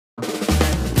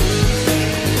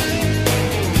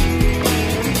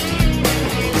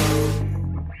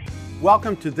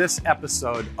Welcome to this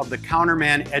episode of the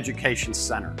Counterman Education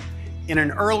Center. In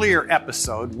an earlier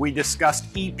episode, we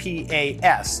discussed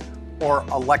EPAS, or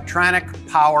Electronic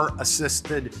Power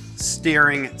Assisted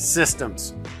Steering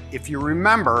Systems. If you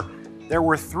remember, there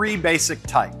were three basic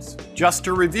types. Just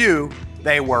to review,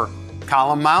 they were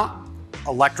column mount,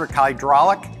 electric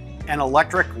hydraulic, and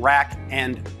electric rack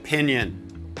and pinion.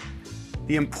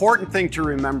 The important thing to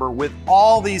remember with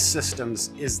all these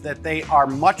systems is that they are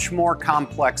much more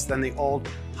complex than the old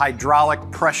hydraulic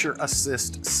pressure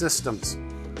assist systems.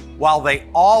 While they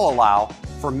all allow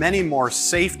for many more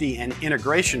safety and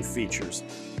integration features,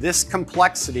 this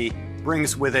complexity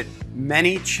brings with it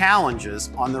many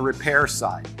challenges on the repair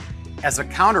side. As a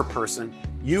counter person,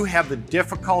 you have the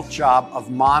difficult job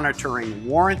of monitoring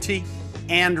warranty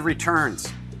and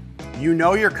returns. You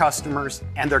know your customers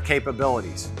and their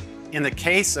capabilities. In the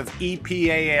case of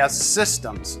EPAS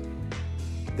systems,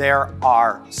 there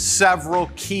are several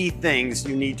key things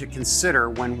you need to consider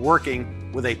when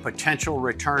working with a potential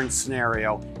return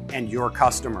scenario and your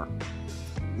customer.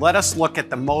 Let us look at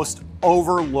the most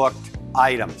overlooked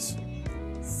items.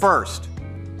 First,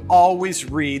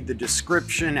 always read the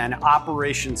description and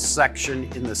operations section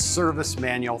in the service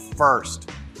manual first.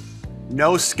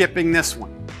 No skipping this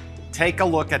one. Take a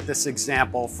look at this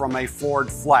example from a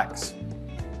Ford Flex.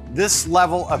 This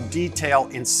level of detail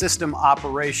in system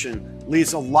operation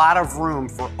leaves a lot of room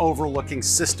for overlooking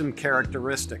system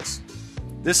characteristics.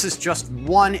 This is just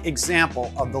one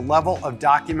example of the level of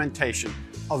documentation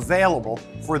available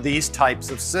for these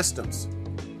types of systems.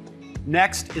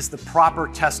 Next is the proper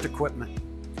test equipment.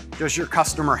 Does your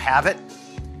customer have it?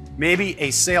 Maybe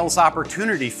a sales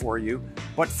opportunity for you,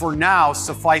 but for now,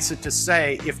 suffice it to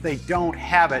say, if they don't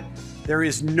have it, there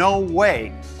is no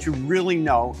way to really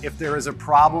know if there is a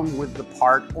problem with the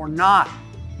part or not.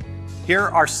 Here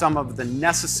are some of the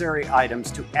necessary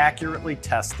items to accurately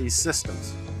test these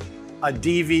systems. A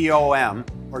DVOM,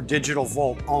 or digital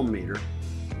volt ohm meter,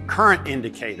 current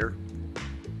indicator,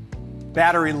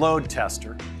 battery load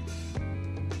tester,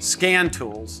 scan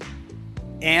tools,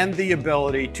 and the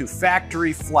ability to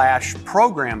factory flash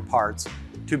program parts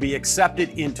to be accepted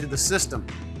into the system.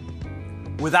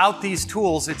 Without these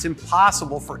tools, it's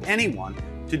impossible for anyone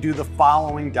to do the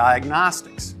following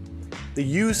diagnostics. The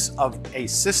use of a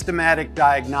systematic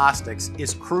diagnostics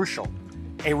is crucial.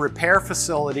 A repair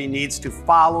facility needs to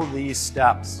follow these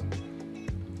steps.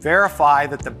 Verify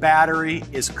that the battery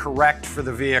is correct for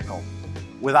the vehicle.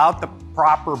 Without the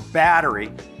proper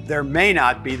battery, there may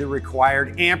not be the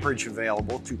required amperage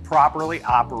available to properly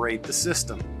operate the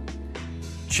system.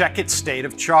 Check its state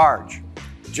of charge.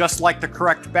 Just like the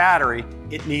correct battery,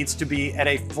 it needs to be at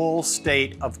a full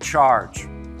state of charge.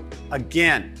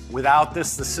 Again, without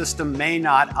this, the system may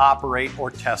not operate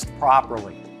or test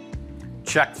properly.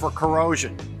 Check for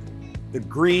corrosion. The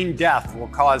green death will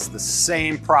cause the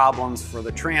same problems for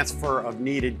the transfer of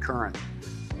needed current.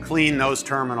 Clean those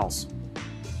terminals.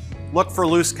 Look for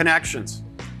loose connections.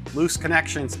 Loose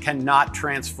connections cannot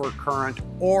transfer current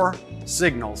or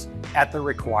signals at the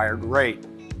required rate.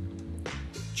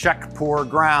 Check poor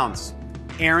grounds.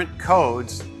 Errant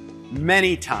codes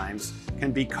many times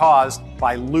can be caused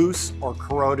by loose or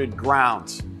corroded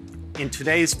grounds. In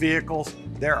today's vehicles,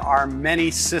 there are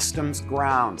many systems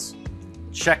grounds.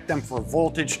 Check them for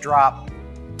voltage drop,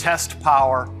 test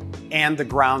power, and the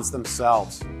grounds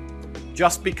themselves.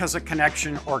 Just because a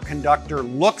connection or conductor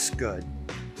looks good,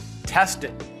 test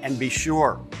it and be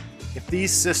sure. If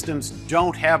these systems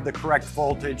don't have the correct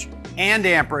voltage and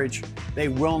amperage, they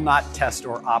will not test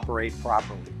or operate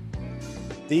properly.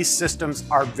 These systems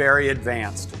are very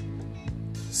advanced.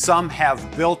 Some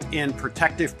have built-in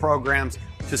protective programs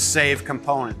to save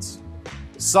components.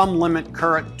 Some limit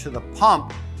current to the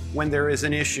pump when there is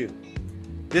an issue.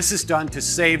 This is done to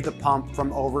save the pump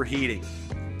from overheating.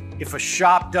 If a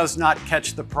shop does not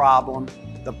catch the problem,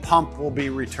 the pump will be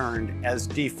returned as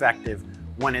defective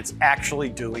when it's actually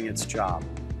doing its job.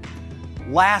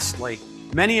 Lastly,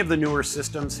 many of the newer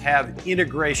systems have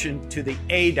integration to the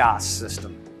ADAS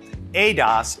system.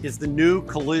 ADAS is the new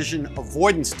collision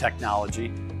avoidance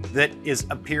technology that is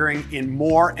appearing in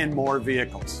more and more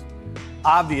vehicles.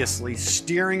 Obviously,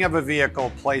 steering of a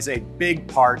vehicle plays a big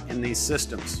part in these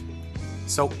systems.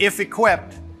 So if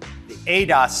equipped, the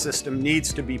ADAS system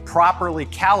needs to be properly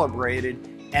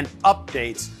calibrated and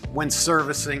updates when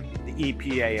servicing the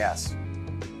EPAS.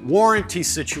 Warranty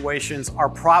situations are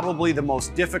probably the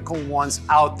most difficult ones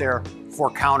out there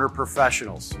for counter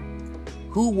professionals.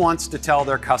 Who wants to tell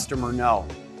their customer no?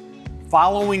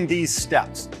 Following these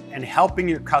steps and helping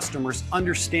your customers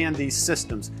understand these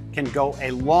systems can go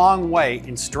a long way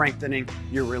in strengthening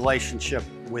your relationship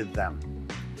with them.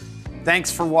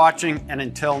 Thanks for watching, and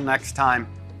until next time,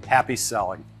 happy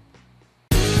selling.